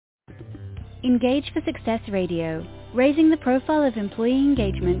Engage for Success Radio, raising the profile of employee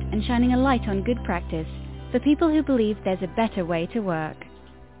engagement and shining a light on good practice for people who believe there's a better way to work.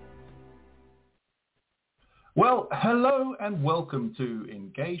 Well, hello and welcome to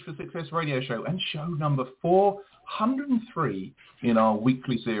Engage for Success Radio Show and show number 403 in our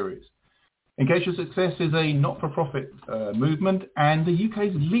weekly series. Engage for Success is a not-for-profit movement and the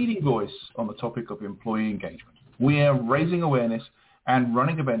UK's leading voice on the topic of employee engagement. We are raising awareness and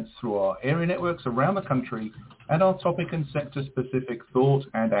running events through our area networks around the country and our topic and sector-specific thought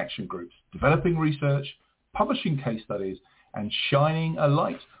and action groups, developing research, publishing case studies, and shining a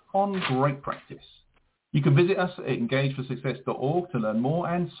light on great practice. You can visit us at engageforsuccess.org to learn more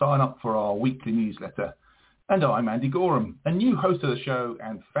and sign up for our weekly newsletter. And I'm Andy Gorham, a new host of the show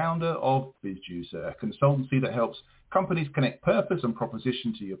and founder of BizJuicer, a consultancy that helps companies connect purpose and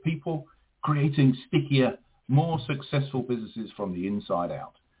proposition to your people, creating stickier, more successful businesses from the inside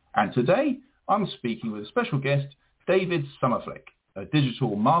out. And today, I'm speaking with a special guest, David Summerflick, a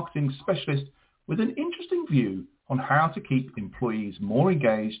digital marketing specialist with an interesting view on how to keep employees more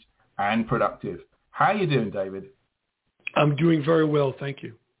engaged and productive. How are you doing, David? I'm doing very well, thank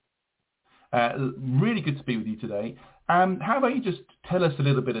you. Really good to be with you today. How about you just tell us a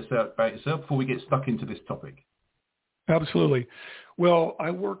little bit about yourself before we get stuck into this topic? Absolutely. Well, I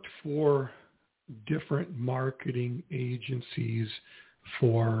worked for different marketing agencies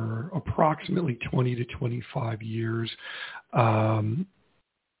for approximately 20 to 25 years. Right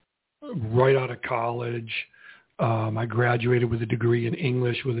out of college, I graduated with a degree in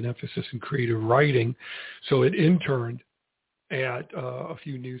English with an emphasis in creative writing. So it interned at a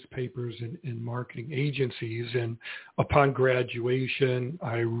few newspapers and marketing agencies. And upon graduation,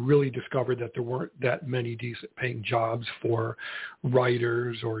 I really discovered that there weren't that many decent paying jobs for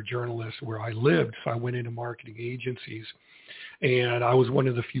writers or journalists where I lived. So I went into marketing agencies, and I was one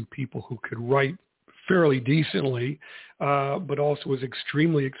of the few people who could write fairly decently, but also was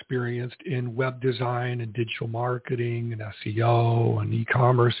extremely experienced in web design and digital marketing and SEO and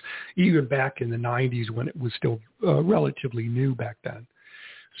e-commerce, even back in the 90s when it was still relatively new back then.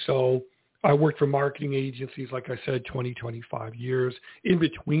 So I worked for marketing agencies, like I said, 20, 25 years. In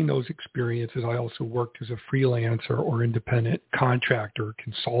between those experiences, I also worked as a freelancer or independent contractor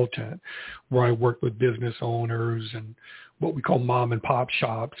consultant, where I worked with business owners and what we call mom and pop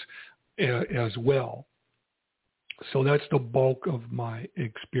shops as well. So that's the bulk of my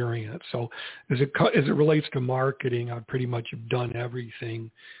experience. So as it relates to marketing, I pretty much have done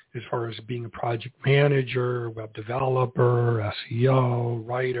everything as far as being a project manager, web developer, SEO,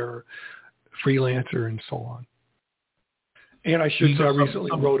 writer, freelancer, and so on. And I should say I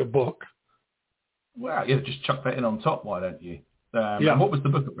recently wrote a book. Well, yeah, just chuck that in on top, why don't you? Yeah. What was the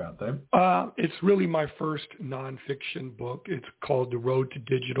book about, Dave? It's really my first nonfiction book. It's called The Road to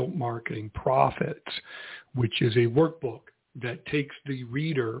Digital Marketing Profits, which is a workbook that takes the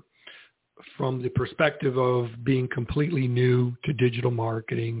reader from the perspective of being completely new to digital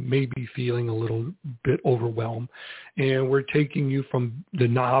marketing, maybe feeling a little bit overwhelmed. And we're taking you from the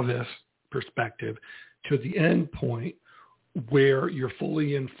novice perspective to the end point where you're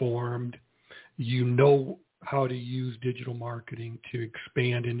fully informed, you know how to use digital marketing to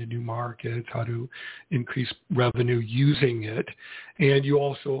expand into new markets, how to increase revenue using it. And you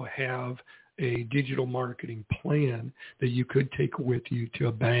also have a digital marketing plan that you could take with you to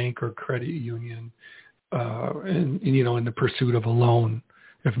a bank or credit union and in the pursuit of a loan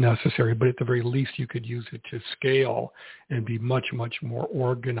if necessary. But at the very least, you could use it to scale and be much, much more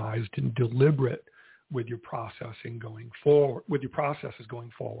organized and deliberate with your processing going forward, with your processes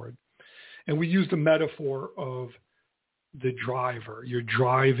going forward. And we use the metaphor of the driver. You're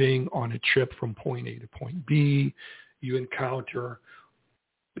driving on a trip from point A to point B. You encounter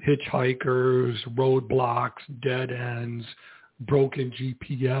hitchhikers, roadblocks, dead ends, broken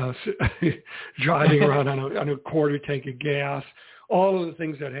GPS, driving around on a quarter tank of gas, all of the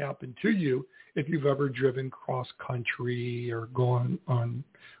things that happen to you if you've ever driven cross country or gone on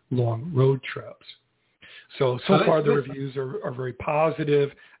long road trips. So far the reviews are very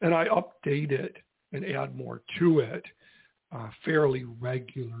positive, and I update it and add more to it fairly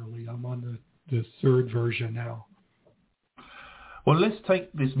regularly. I'm on the third version now. Well, let's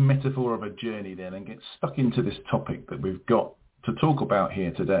take this metaphor of a journey then and get stuck into this topic that we've got to talk about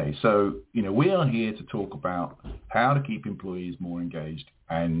here today. So, we are here to talk about how to keep employees more engaged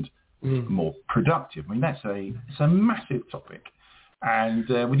and more productive. I mean, it's a massive topic. And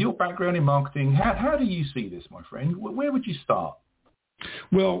with your background in marketing, how do you see this, my friend? Where would you start?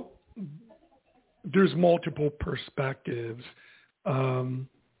 Well, there's multiple perspectives.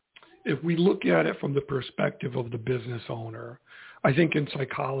 If we look at it from the perspective of the business owner, I think in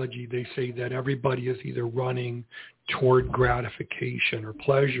psychology, they say that everybody is either running toward gratification or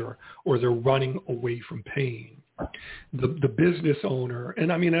pleasure, or they're running away from pain. The business owner, and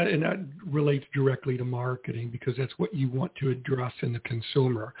that relates directly to marketing because that's what you want to address in the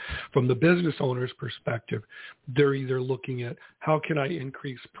consumer. From the business owner's perspective, they're either looking at how can I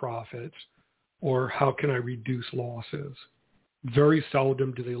increase profits or how can I reduce losses. Very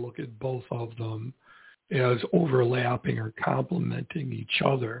seldom do they look at both of them as overlapping or complementing each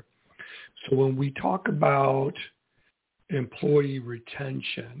other. So when we talk about employee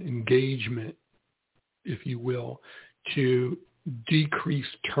retention, engagement, if you will, to decrease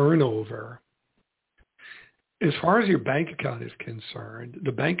turnover, as far as your bank account is concerned,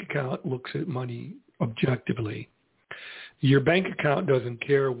 the bank account looks at money objectively. Your bank account doesn't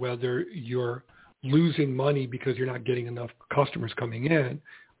care whether you're losing money because you're not getting enough customers coming in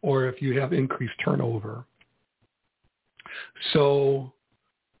or if you have increased turnover. So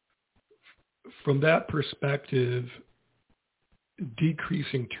from that perspective,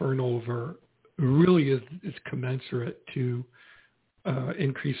 decreasing turnover really is commensurate to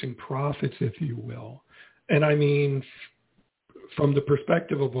increasing profits, if you will. And I mean, from the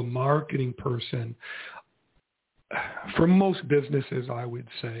perspective of a marketing person, for most businesses, I would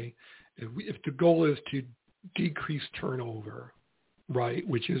say, if the goal is to decrease turnover, right,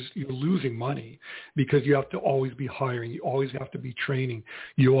 which is you're losing money because you have to always be hiring, you always have to be training,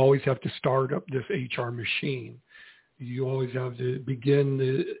 you always have to start up this HR machine. You always have to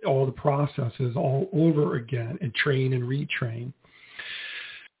begin all the processes all over again and train and retrain.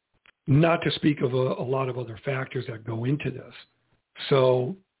 Not to speak of a lot of other factors that go into this.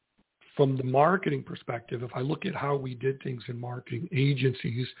 So from the marketing perspective, if I look at how we did things in marketing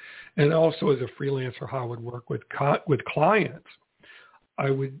agencies and also as a freelancer, how I would work with clients,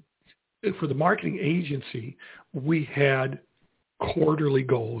 for the marketing agency, we had quarterly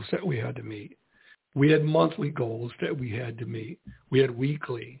goals that we had to meet. We had monthly goals that we had to meet. We had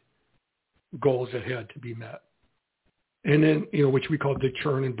weekly goals that had to be met. And then, which we called the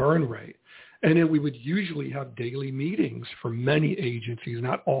churn and burn rate. And then we would usually have daily meetings for many agencies,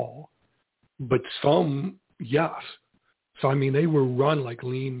 not all, but some, yes. So, I mean, they were run like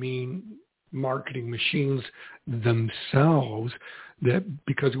lean, mean marketing machines themselves that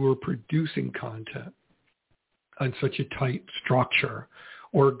because we were producing content on such a tight structure.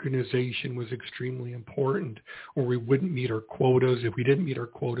 Organization was extremely important, or we wouldn't meet our quotas. If we didn't meet our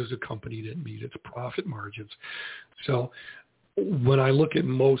quotas, the company didn't meet its profit margins. So when I look at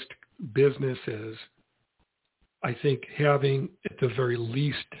most businesses, I think having at the very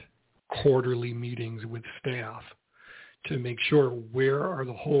least quarterly meetings with staff to make sure where are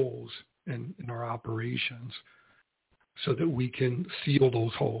the holes in our operations so that we can seal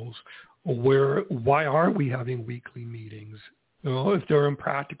those holes. Why aren't we having weekly meetings? Well, if they're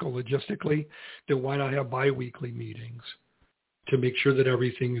impractical logistically, then why not have biweekly meetings to make sure that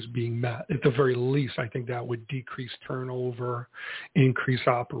everything is being met? At the very least, I think that would decrease turnover, increase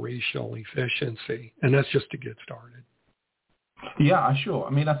operational efficiency, and that's just to get started. Yeah, sure.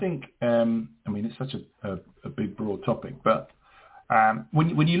 I mean, I think, it's such a big, broad topic, but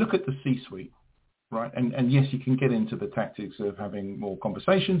when you look at the C-suite, right, and yes, you can get into the tactics of having more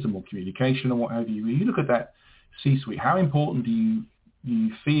conversations and more communication and what have you. When you look at that C-suite, how important do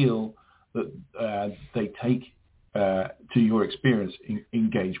you feel that they take to your experience in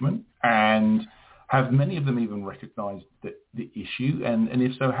engagement, and have many of them even recognized the issue? And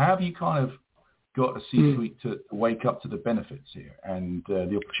if so, how have you kind of got a C-suite to wake up to the benefits here and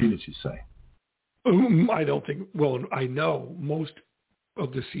the opportunities, say? I don't think, I know most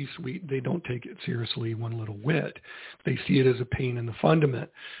of the C-suite, they don't take it seriously one little whit. They see it as a pain in the fundament.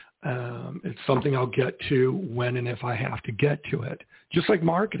 It's something I'll get to when and if I have to get to it. Just like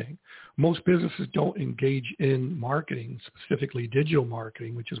marketing. Most businesses don't engage in marketing, specifically digital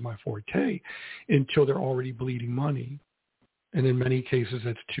marketing, which is my forte, until they're already bleeding money. And in many cases,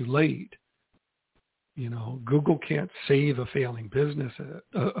 it's too late. Google can't save a failing business.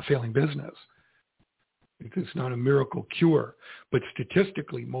 It's not a miracle cure, but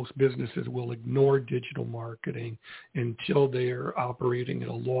statistically, most businesses will ignore digital marketing until they're operating at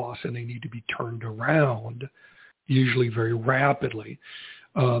a loss and they need to be turned around, usually very rapidly.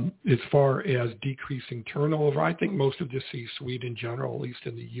 As far as decreasing turnover, I think most of the C-suite in general, at least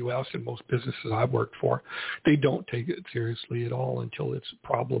in the U.S. and most businesses I've worked for, they don't take it seriously at all until it's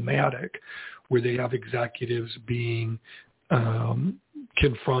problematic, where they have executives being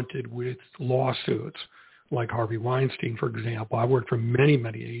confronted with lawsuits. Like Harvey Weinstein, for example. I worked for many,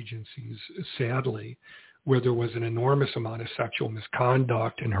 many agencies, sadly, where there was an enormous amount of sexual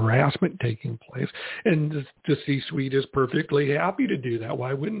misconduct and harassment taking place. And the C-suite is perfectly happy to do that.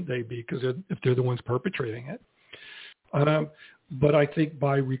 Why wouldn't they be? Because if they're the ones perpetrating it. But I think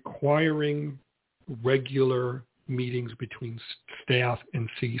by requiring regular meetings between staff and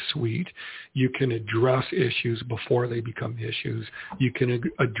C-suite, you can address issues before they become issues. You can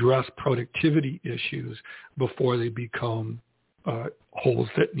address productivity issues before they become holes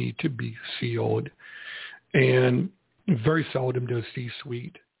that need to be sealed. And very seldom does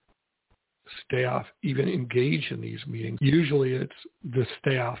C-suite staff even engage in these meetings. Usually it's the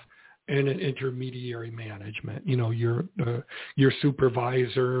staff and an intermediary management, your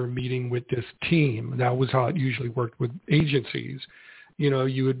supervisor meeting with this team. That was how it usually worked with agencies.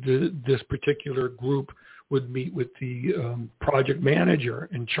 This particular group would meet with the project manager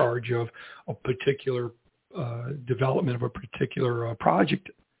in charge of a particular development of a particular project,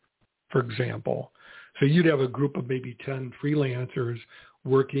 for example. So you'd have a group of maybe 10 freelancers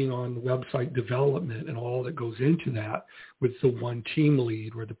working on website development and all that goes into that with the one team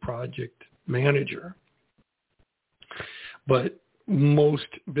lead or the project manager. But most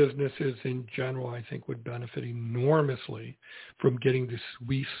businesses in general, I think, would benefit enormously from getting the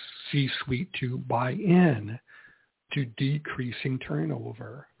C-suite to buy in to decreasing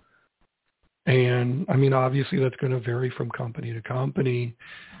turnover. And I mean, obviously that's going to vary from company to company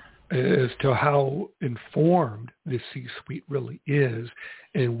as to how informed the C-suite really is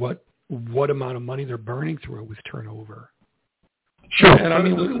and what amount of money they're burning through it with turnover. Sure. And I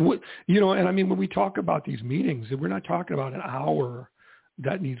mean, when we talk about these meetings, we're not talking about an hour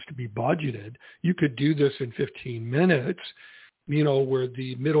that needs to be budgeted. You could do this in 15 minutes, where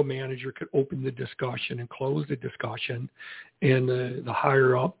the middle manager could open the discussion and close the discussion, and the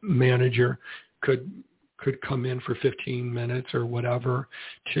higher up manager could come in for 15 minutes or whatever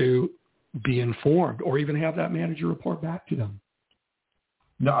to be informed, or even have that manager report back to them.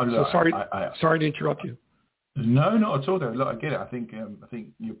 No, sorry to interrupt you. No, not at all. Look, I get it. I think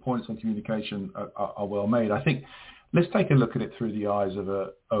your points on communication are well made. I think let's take a look at it through the eyes of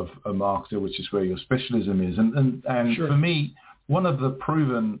a marketer, which is where your specialism is. And Sure. For me, one of the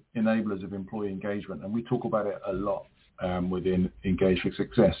proven enablers of employee engagement, and we talk about it a lot within Engage for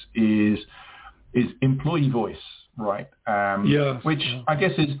Success, is employee voice, right? Which I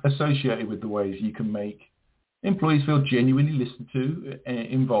guess is associated with the ways you can make employees feel genuinely listened to,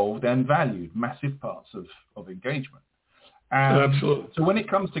 involved, and valued. Massive parts of engagement. Absolutely. So when it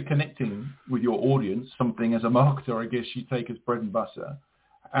comes to connecting with your audience, something as a marketer, I guess you take as bread and butter.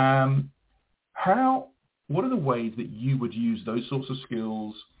 What are the ways that you would use those sorts of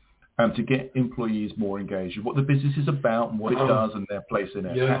skills to get employees more engaged? What the business is about and what it does and their place in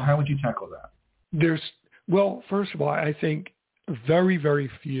it. Yeah. How would you tackle that? First of all, I think very, very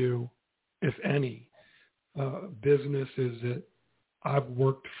few, if any, businesses that I've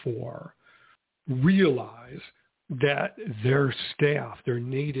worked for realize that their staff, their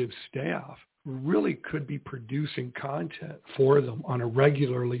native staff, really could be producing content for them on a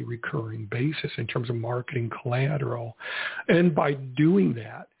regularly recurring basis in terms of marketing collateral. And by doing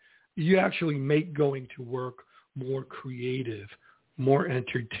that, you actually make going to work more creative, more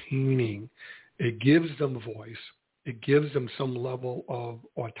entertaining. It gives them voice. It gives them some level of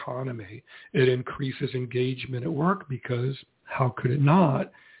autonomy. It increases engagement at work because how could it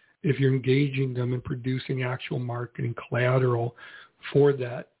not if you're engaging them in producing actual marketing collateral for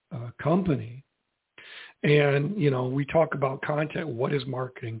that company? And, we talk about content. What is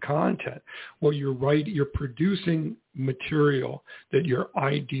marketing content? Well, you're right. You're producing material that your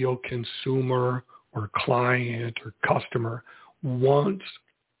ideal consumer or client or customer wants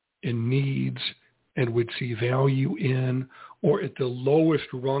and needs and would see value in, or at the lowest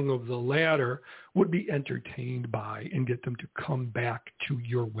rung of the ladder would be entertained by, and get them to come back to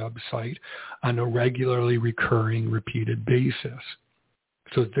your website on a regularly recurring, repeated basis.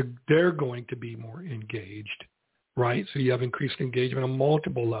 So they're going to be more engaged, right? So you have increased engagement on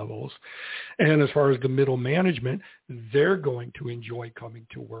multiple levels. And as far as the middle management, they're going to enjoy coming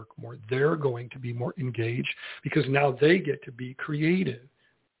to work more. They're going to be more engaged because now they get to be creative.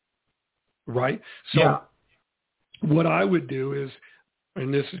 Right? So What I would do is,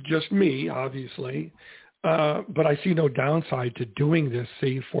 and this is just me, obviously, but I see no downside to doing this,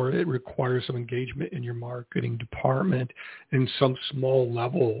 save for it requires some engagement in your marketing department and some small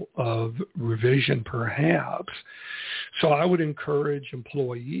level of revision perhaps. So I would encourage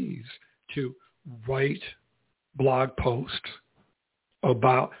employees to write blog posts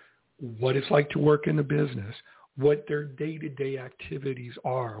about what it's like to work in the business, what their day-to-day activities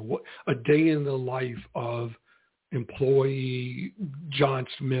are, what a day in the life of employee John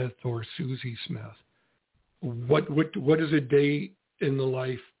Smith or Susie Smith. what does a day in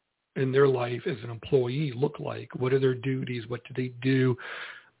their life as an employee look like? What are their duties? What do they do?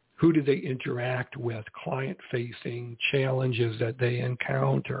 Who do they interact with? Client-facing challenges that they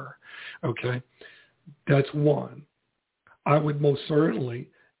encounter. Okay, that's one. I would most certainly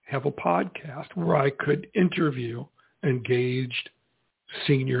have a podcast where I could interview engaged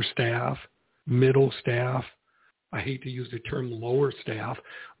senior staff, middle staff, I hate to use the term lower staff,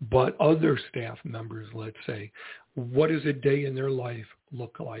 but other staff members, let's say. What does a day in their life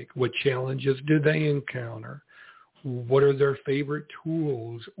look like? What challenges do they encounter? What are their favorite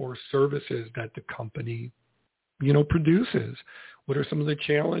tools or services that the company, produces? What are some of the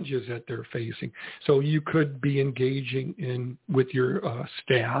challenges that they're facing? So you could be engaging with your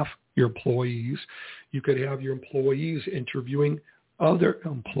staff, your employees. You could have your employees interviewing other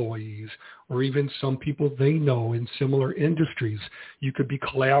employees, or even some people they know in similar industries. You could be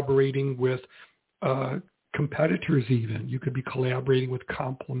collaborating with competitors even. You could be collaborating with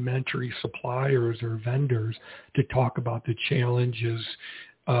complementary suppliers or vendors to talk about the challenges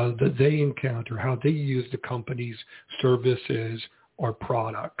that they encounter, how they use the company's services or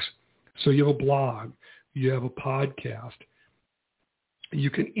products. So you have a blog, you have a podcast.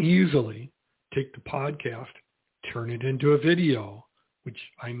 You can easily take the podcast, turn it into a video, which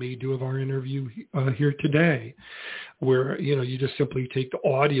I may do of our interview here today, where, you just simply take the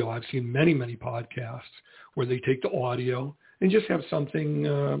audio. I've seen many, many podcasts where they take the audio and just have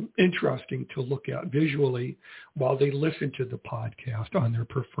something interesting to look at visually while they listen to the podcast on their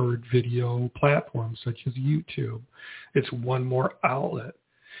preferred video platforms, such as YouTube. It's one more outlet.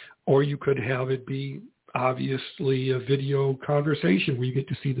 Or you could have it be obviously a video conversation where you get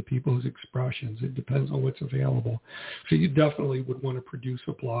to see the people's expressions. It depends on what's available. So you definitely would want to produce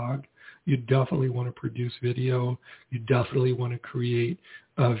a blog. You definitely want to produce video. You definitely want to create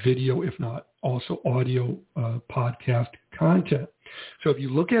video, if not also audio podcast content. So if you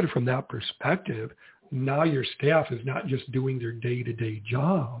look at it from that perspective, now your staff is not just doing their day-to-day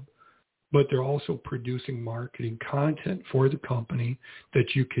job, but they're also producing marketing content for the company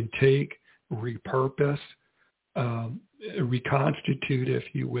that you can take, repurpose, reconstitute, if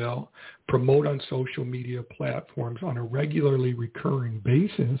you will, promote on social media platforms on a regularly recurring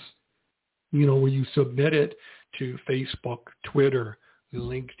basis, where you submit it to Facebook, Twitter,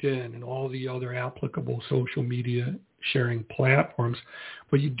 LinkedIn, and all the other applicable social media sharing platforms.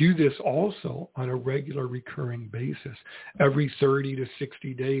 But you do this also on a regular recurring basis. Every 30 to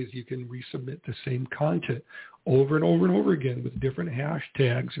 60 days, you can resubmit the same content over and over and over again with different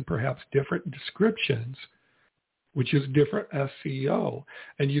hashtags and perhaps different descriptions, which is different SEO.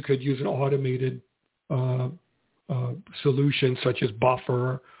 And you could use an automated solution such as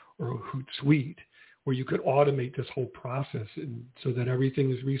Buffer or Hootsuite, where you could automate this whole process and so that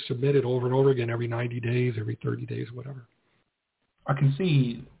everything is resubmitted over and over again every 90 days, every 30 days, whatever. I can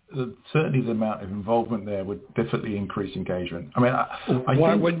see certainly the amount of involvement there would definitely increase engagement.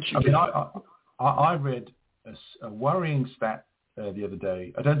 Why wouldn't you? I read a worrying stat the other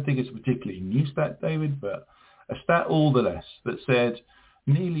day. I don't think it's a particularly new stat, David, but a stat all the less that said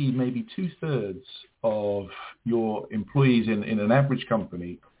nearly maybe 2/3 of your employees in an average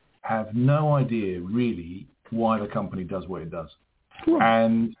company have no idea really why the company does what it does. Sure.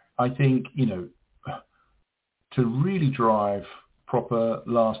 And I think, to really drive proper,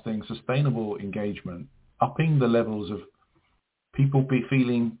 lasting, sustainable engagement, upping the levels of people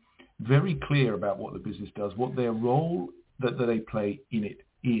feeling very clear about what the business does, what their role that they play in it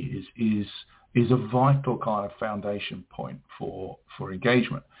is a vital kind of foundation point for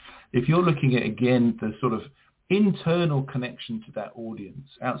engagement. If you're looking at, again, the sort of internal connection to that audience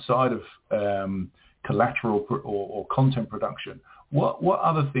outside of collateral or content production, what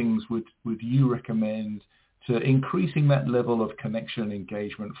other things would you recommend to increasing that level of connection and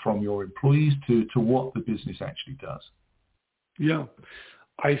engagement from your employees to what the business actually does? Yeah,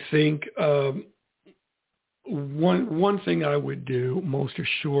 I think one thing I would do most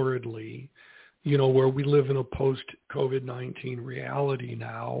assuredly, where we live in a post-COVID-19 reality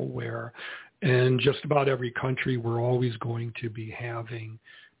now, where in just about every country we're always going to be having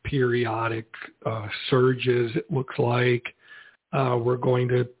periodic surges, it looks like. We're going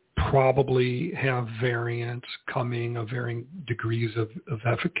to probably have variants coming of varying degrees of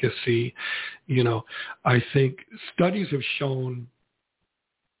efficacy. I think studies have shown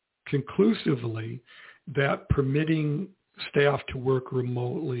conclusively that permitting staff to work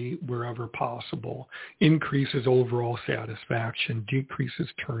remotely wherever possible increases overall satisfaction, decreases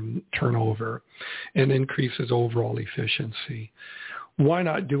turnover, and increases overall efficiency. why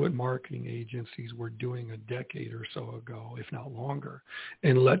not do what marketing agencies were doing a decade or so ago, if not longer,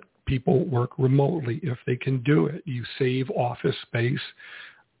 and let people work remotely if they can do it? You save office space.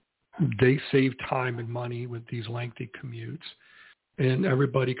 They save time and money with these lengthy commutes, and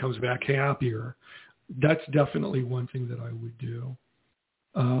everybody comes back happier. That's definitely one thing that I would do.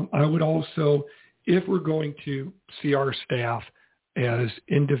 I would also, if we're going to see our staff as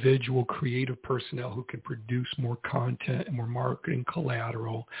individual creative personnel who can produce more content and more marketing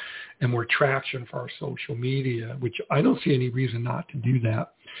collateral and more traction for our social media, which I don't see any reason not to do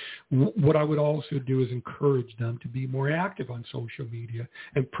that. What I would also do is encourage them to be more active on social media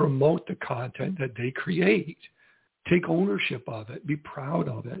and promote the content that they create. Take ownership of it. Be proud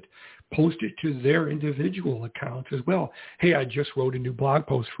of it. Post it to their individual accounts as well. Hey, I just wrote a new blog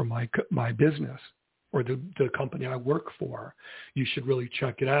post for my business or the company I work for. You should really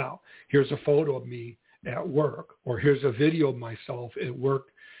check it out. Here's a photo of me at work, or here's a video of myself at work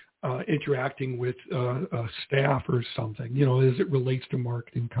interacting with staff or something, as it relates to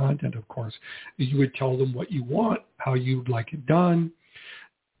marketing content, of course. You would tell them what you want, how you'd like it done,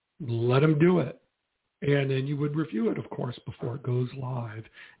 let them do it. And then you would review it, of course, before it goes live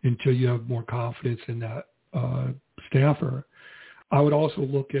until you have more confidence in that staffer. I would also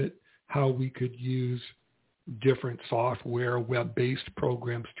look at how we could use different software, web-based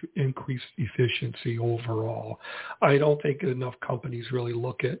programs to increase efficiency overall. I don't think enough companies really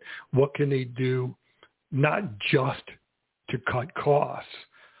look at what can they do, not just to cut costs,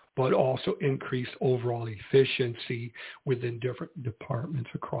 but also increase overall efficiency within different departments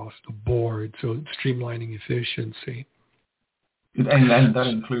across the board. So streamlining efficiency. And that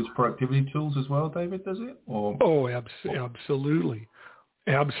includes productivity tools as well, David, does it? Or? Oh, absolutely.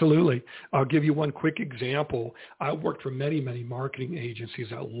 Absolutely. I'll give you one quick example. I worked for many, many marketing agencies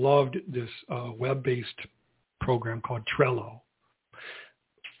that loved this web-based program called Trello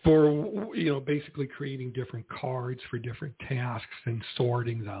for, basically creating different cards for different tasks and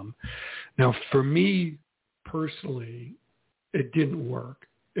sorting them. Now, for me personally, it didn't work.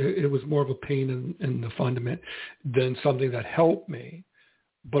 It was more of a pain in the fundament than something that helped me,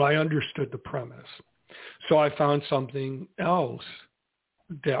 but I understood the premise. So I found something else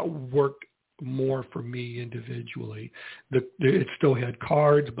that worked more for me individually. It still had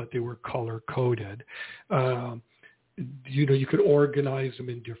cards, but they were color coded. You could organize them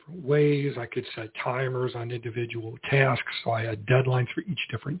in different ways. I could set timers on individual tasks, so I had deadlines for each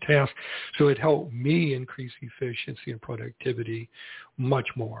different task. So it helped me increase efficiency and productivity much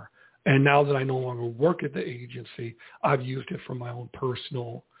more. And now that I no longer work at the agency, I've used it for my own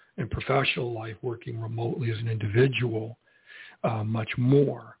personal and professional life, working remotely as an individual. Much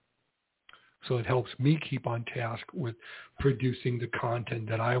more. So it helps me keep on task with producing the content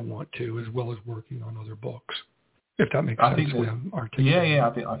that I want to, as well as working on other books. If that makes sense. Yeah.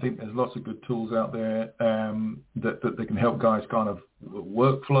 I think there's lots of good tools out there that can help guys kind of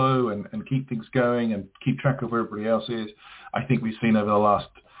workflow and keep things going and keep track of where everybody else is. I think we've seen over the last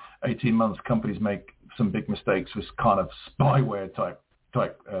 18 months companies make some big mistakes with kind of spyware type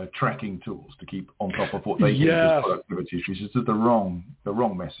tracking tools to keep on top of what they think is productivity issues. It's the wrong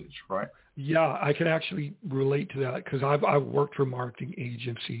message, right? Yeah, I can actually relate to that because I've worked for marketing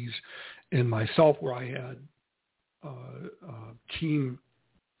agencies and myself where I had team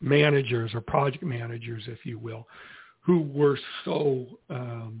managers or project managers, if you will, who were so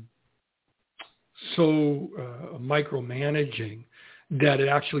micromanaging that it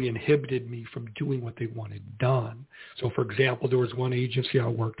actually inhibited me from doing what they wanted done. So, for example, there was one agency I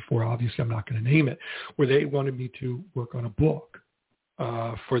worked for, obviously I'm not going to name it, where they wanted me to work on a book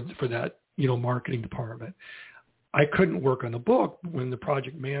for that, marketing department. I couldn't work on the book when the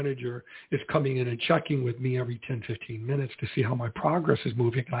project manager is coming in and checking with me every 10, 15 minutes to see how my progress is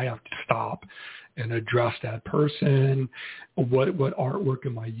moving. And I have to stop and address that person. What artwork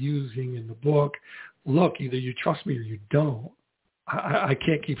am I using in the book? Look, either you trust me or you don't. I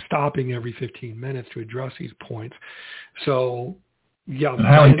can't keep stopping every 15 minutes to address these points. So, yeah. And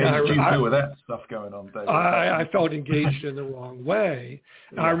how engaged do you feel with that stuff going on, David? I felt engaged in the wrong way.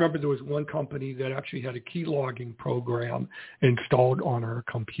 Yeah. I remember there was one company that actually had a key logging program installed on our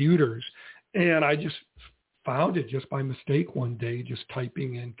computers. And I just found it just by mistake one day, just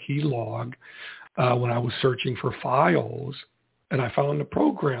typing in key log when I was searching for files. And I found the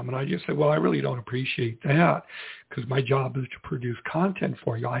program, and I just said, well, I really don't appreciate that because my job is to produce content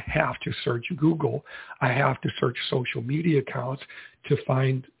for you. I have to search Google. I have to search social media accounts to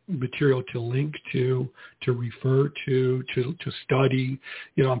find material to link to refer to study.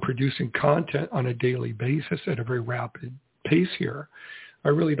 I'm producing content on a daily basis at a very rapid pace here. I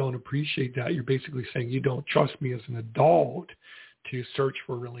really don't appreciate that. You're basically saying you don't trust me as an adult to search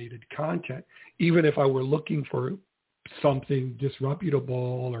for related content. Even if I were looking for something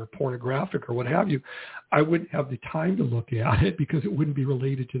disreputable or pornographic or what have you, I wouldn't have the time to look at it because it wouldn't be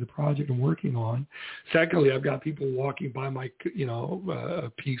related to the project I'm working on. Secondly, I've got people walking by my,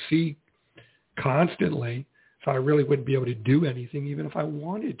 PC constantly, so I really wouldn't be able to do anything even if I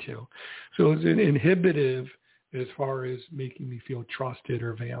wanted to. So it's an inhibitive as far as making me feel trusted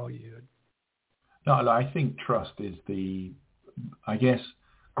or valued. No, I think trust is the, I guess,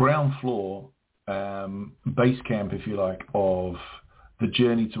 ground floor, base camp, if you like, of the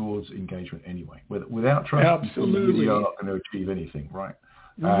journey towards engagement anyway. Without trust, absolutely, you are not going to achieve anything, right?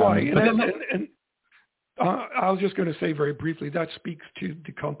 Right. And I was just going to say very briefly, that speaks to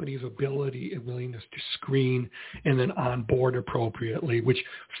the company's ability and willingness to screen and then onboard appropriately, which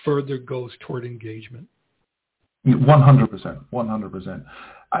further goes toward engagement. 100%.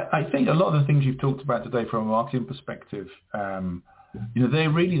 I think a lot of the things you've talked about today from a marketing perspective, they're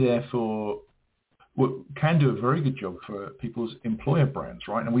really there for what can do a very good job for people's employer brands,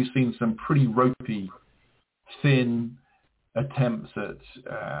 right? And we've seen some pretty ropey, thin attempts at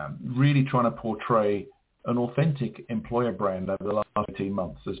really trying to portray an authentic employer brand over the last 18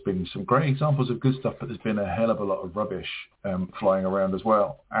 months. There's been some great examples of good stuff, but there's been a hell of a lot of rubbish flying around as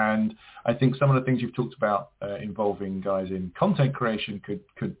well. And I think some of the things you've talked about involving guys in content creation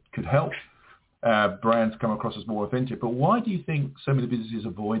could help brands come across as more authentic. But why do you think so many businesses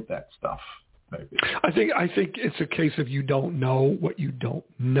avoid that stuff? Maybe? I think it's a case of you don't know what you don't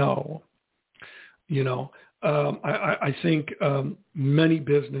know. I think many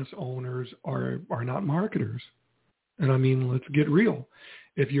business owners are not marketers. And I mean, let's get real.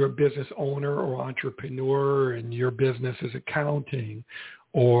 If you're a business owner or entrepreneur and your business is accounting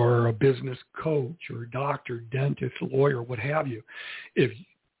or a business coach or doctor, dentist, lawyer, what have you, if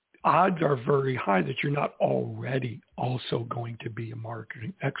odds are very high that you're not already also going to be a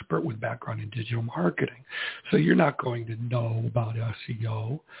marketing expert with background in digital marketing. So you're not going to know about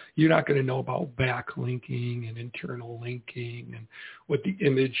SEO. You're not going to know about backlinking and internal linking and what the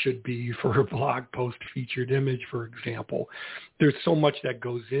image should be for a blog post featured image, for example. There's so much that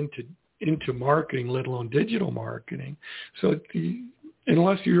goes into marketing, let alone digital marketing. So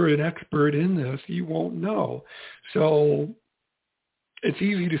unless you're an expert in this, you won't know. So it's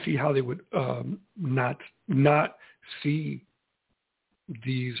easy to see how they would not see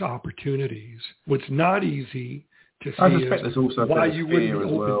these opportunities. What's not easy to see is also why you wouldn't be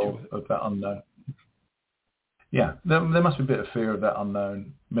open to it. Of that unknown. Yeah, there must be a bit of fear of that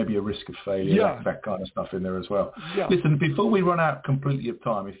unknown, maybe a risk of failure, that kind of stuff in there as well. Yeah. Listen, before we run out completely of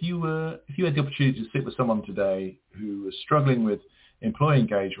time, if you had the opportunity to sit with someone today who was struggling with employee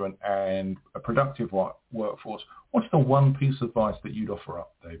engagement and a productive workforce, what's the one piece of advice that you'd offer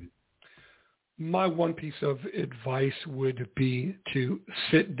up, David? My one piece of advice would be to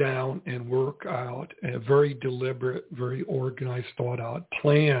sit down and work out a very deliberate, very organized, thought out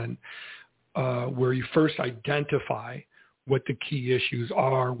plan where you first identify what the key issues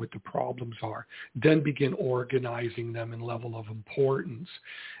are, what the problems are, then begin organizing them in level of importance,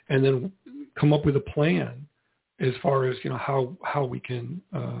 and then come up with a plan as far as how we can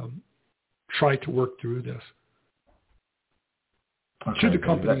try to work through this. Okay, to the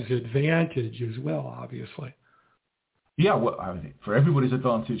company's advantage as well, obviously. Yeah, well, I mean, for everybody's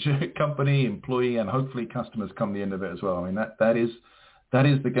advantage, company, employee, and hopefully customers come the end of it as well. I mean, that is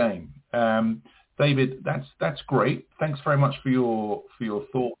the game. David, that's great. Thanks very much for your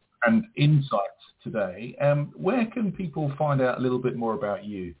thoughts and insights today. Where can people find out a little bit more about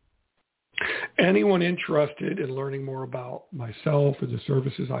you? Anyone interested in learning more about myself or the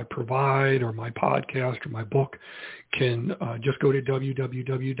services I provide or my podcast or my book can just go to www.dms.blue.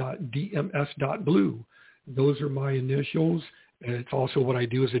 Those are my initials. And it's also what I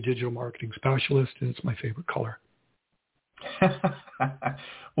do as a digital marketing specialist, and it's my favorite color.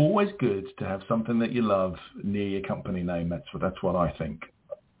 Always good to have something that you love near your company name. That's what I think.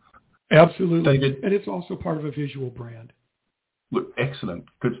 Absolutely. David, and it's also part of a visual brand. Look, excellent.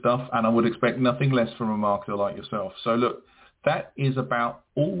 Good stuff. And I would expect nothing less from a marketer like yourself. So look, that is about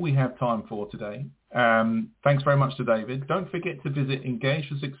all we have time for today. Thanks very much to David. Don't forget to visit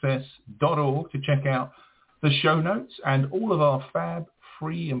engageforsuccess.org to check out the show notes and all of our fab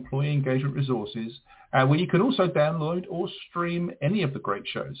free employee engagement resources, where you can also download or stream any of the great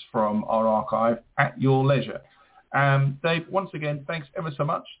shows from our archive at your leisure. Dave, once again, thanks ever so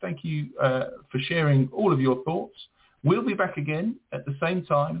much. Thank you for sharing all of your thoughts. We'll be back again at the same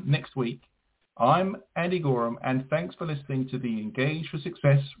time next week. I'm Andy Gorham, and thanks for listening to the Engage for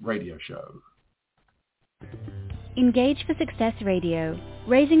Success radio show. Engage for Success Radio,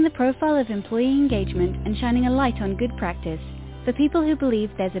 raising the profile of employee engagement and shining a light on good practice for people who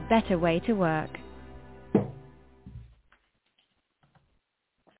believe there's a better way to work.